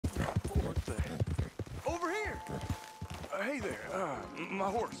Hey there, my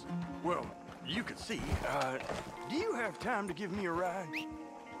horse. Well, you can see. Do you have time to give me a ride?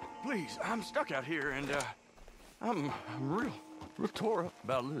 Please, I'm stuck out here and, I'm real tore up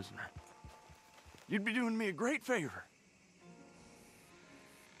about losing her. You'd be doing me a great favor.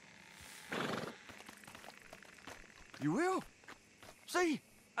 You will? See,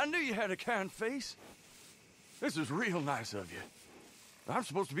 I knew you had a kind face. This is real nice of you. I'm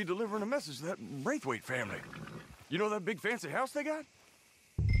supposed to be delivering a message to that Braithwaite family. You know that big fancy house they got?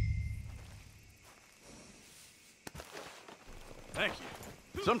 Thank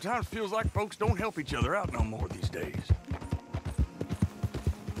you. Sometimes feels like folks don't help each other out no more these days.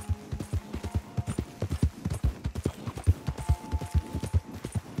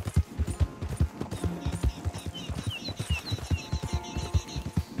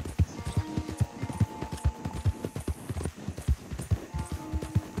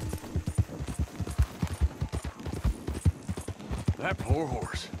 That poor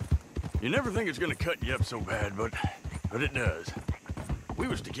horse. You never think it's gonna cut you up so bad, but it does. We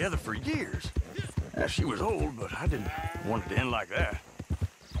was together for years. Yeah, she was old, but I didn't want it to end like that.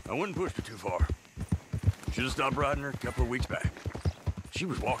 I wouldn't push her too far. Should have stopped riding her a couple of weeks back. She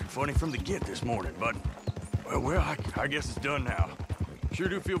was walking funny from the get this morning, but, well, I guess it's done now. Sure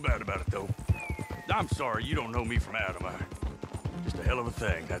do feel bad about it, though. I'm sorry, you don't know me from Adam. Just a hell of a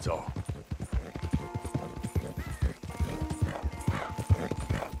thing, that's all.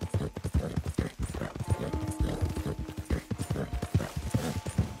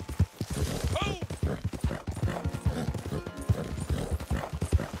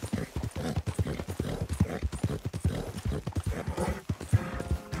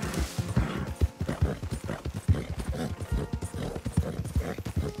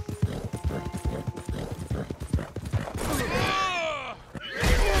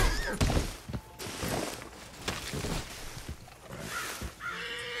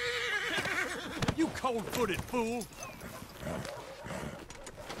 You cold-footed fool!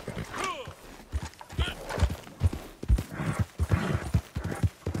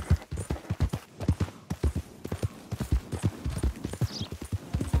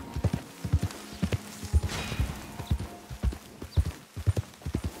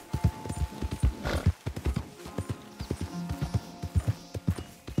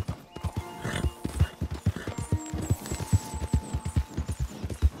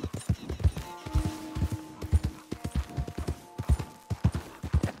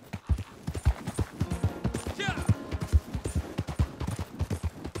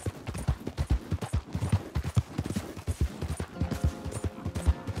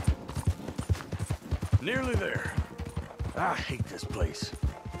 Nearly there. I hate this place.